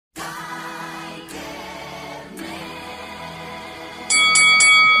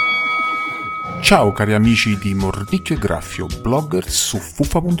Ciao cari amici di Mordicchio e Graffio, blogger su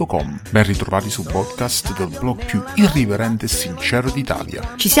fuffa.com. Ben ritrovati sul podcast del blog più irriverente e sincero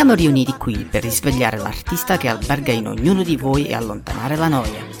d'Italia. Ci siamo riuniti qui per risvegliare l'artista che alberga in ognuno di voi e allontanare la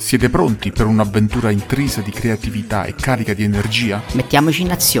noia. Siete pronti per un'avventura intrisa di creatività e carica di energia? Mettiamoci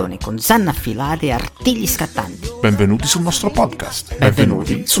in azione con zanne affilate e artigli scattanti. Benvenuti sul nostro podcast.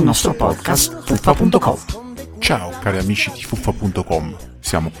 Benvenuti sul nostro podcast fuffa.com. Ciao cari amici di fuffa.com.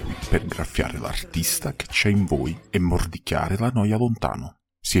 Siamo qui per graffiare l'artista che c'è in voi e mordicchiare la noia lontano.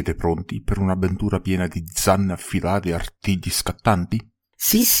 Siete pronti per un'avventura piena di zanne affilate e artigli scattanti?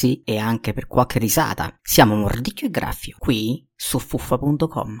 Sì, e anche per qualche risata. Siamo Mordicchio e Graffio, qui su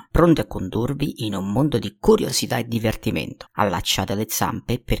fuffa.com, pronti a condurvi in un mondo di curiosità e divertimento. Allacciate le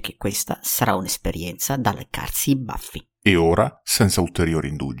zampe perché questa sarà un'esperienza da leccarsi i baffi. E ora, senza ulteriori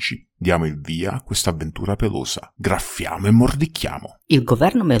indugi, diamo il via a questa avventura pelosa. Graffiamo e mordicchiamo. Il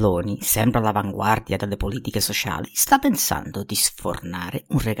governo Meloni, sempre all'avanguardia delle politiche sociali, sta pensando di sfornare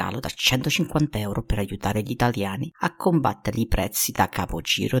un regalo da 150 euro per aiutare gli italiani a combattere i prezzi da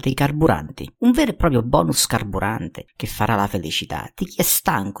capogiro dei carburanti. Un vero e proprio bonus carburante che farà la felicità di chi è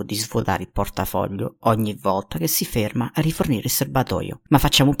stanco di svuotare il portafoglio ogni volta che si ferma a rifornire il serbatoio. Ma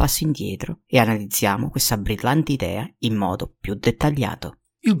facciamo un passo indietro e analizziamo questa brillante idea in modo più dettagliato.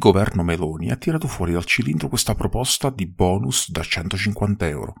 Il governo Meloni ha tirato fuori dal cilindro questa proposta di bonus da 150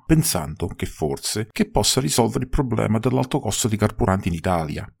 euro, pensando che forse possa risolvere il problema dell'alto costo di carburanti in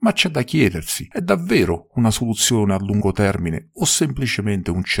Italia. Ma c'è da chiedersi, è davvero una soluzione a lungo termine o semplicemente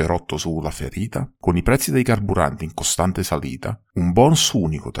un cerotto sulla ferita? Con i prezzi dei carburanti in costante salita, un bonus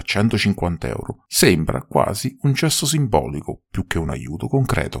unico da 150 euro sembra quasi un gesto simbolico più che un aiuto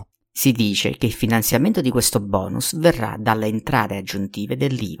concreto. Si dice che il finanziamento di questo bonus verrà dalle entrate aggiuntive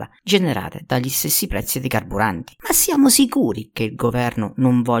dell'IVA generate dagli stessi prezzi dei carburanti. Ma siamo sicuri che il governo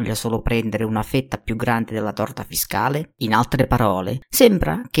non voglia solo prendere una fetta più grande della torta fiscale? In altre parole,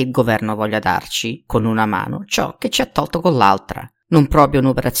 sembra che il governo voglia darci con una mano ciò che ci ha tolto con l'altra. Non proprio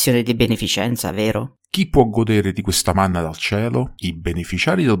un'operazione di beneficenza, vero? Chi può godere di questa manna dal cielo? I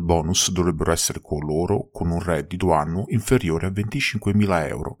beneficiari del bonus dovrebbero essere coloro con un reddito annuo inferiore a 25.000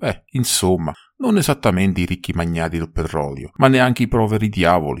 euro. Insomma, non esattamente i ricchi magnati del petrolio, ma neanche i poveri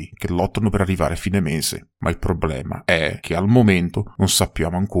diavoli che lottano per arrivare a fine mese. Ma il problema è che al momento non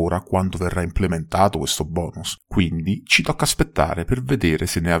sappiamo ancora quando verrà implementato questo bonus, quindi ci tocca aspettare per vedere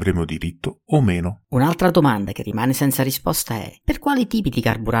se ne avremo diritto o meno. Un'altra domanda che rimane senza risposta è: per quali tipi di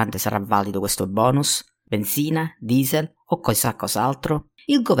carburante sarà valido questo bonus? Benzina, diesel o cos'altro?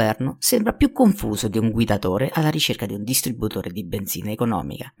 Il governo sembra più confuso di un guidatore alla ricerca di un distributore di benzina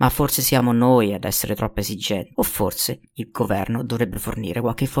economica, ma forse siamo noi ad essere troppo esigenti, o forse il governo dovrebbe fornire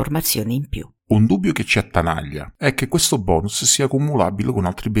qualche informazione in più. Un dubbio che ci attanaglia è che questo bonus sia cumulabile con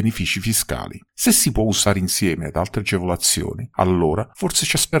altri benefici fiscali. Se si può usare insieme ad altre agevolazioni, allora forse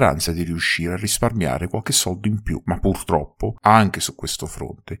c'è speranza di riuscire a risparmiare qualche soldo in più, ma purtroppo, anche su questo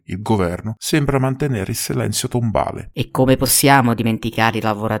fronte, il governo sembra mantenere il silenzio tombale. E come possiamo dimenticare i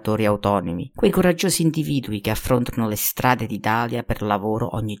lavoratori autonomi, quei coraggiosi individui che affrontano le strade d'Italia per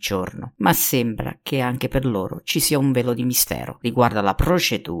lavoro ogni giorno? Ma sembra che anche per loro ci sia un velo di mistero riguardo alla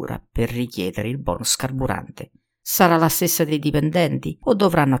procedura per richiedere il bonus carburante. Sarà la stessa dei dipendenti o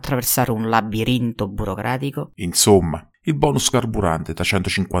dovranno attraversare un labirinto burocratico? Insomma, il bonus carburante da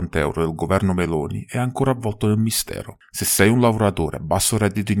 150 euro del governo Meloni è ancora avvolto nel mistero. Se sei un lavoratore a basso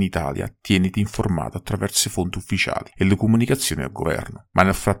reddito in Italia, tieniti informato attraverso i fonti ufficiali e le comunicazioni al governo. Ma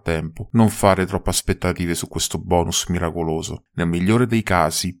nel frattempo, non fare troppe aspettative su questo bonus miracoloso. Nel migliore dei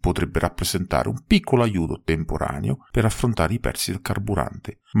casi potrebbe rappresentare un piccolo aiuto temporaneo per affrontare i prezzi del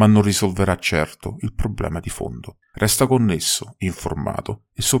carburante, ma non risolverà certo il problema di fondo. Resta connesso, informato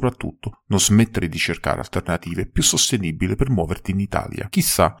e soprattutto non smettere di cercare alternative più sostenibili per muoverti in Italia.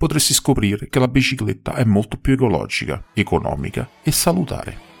 Chissà, potresti scoprire che la bicicletta è molto più ecologica, economica e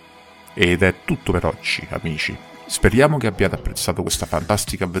salutare. Ed è tutto per oggi, amici. Speriamo che abbiate apprezzato questa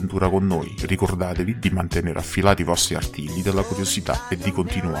fantastica avventura con noi. Ricordatevi di mantenere affilati i vostri artigli della curiosità e di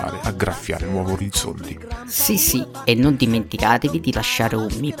continuare a graffiare nuovi orizzonti. Sì, e non dimenticatevi di lasciare un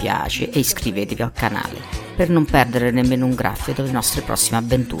mi piace e iscrivetevi al canale per non perdere nemmeno un graffio delle nostre prossime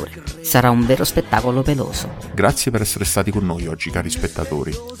avventure. Sarà un vero spettacolo peloso. Grazie per essere stati con noi oggi, cari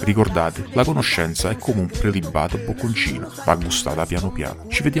spettatori. Ricordate, la conoscenza è come un prelibato bocconcino, va gustata piano piano.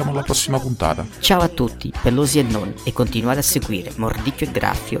 Ci vediamo alla prossima puntata. Ciao a tutti, pelosi e non, e continuate a seguire Mordicchio e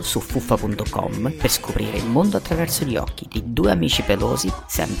Graffio su fuffa.com per scoprire il mondo attraverso gli occhi di due amici pelosi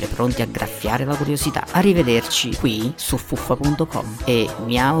sempre pronti a graffiare la curiosità. Arrivederci qui su fuffa.com e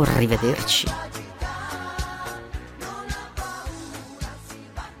miau, arrivederci.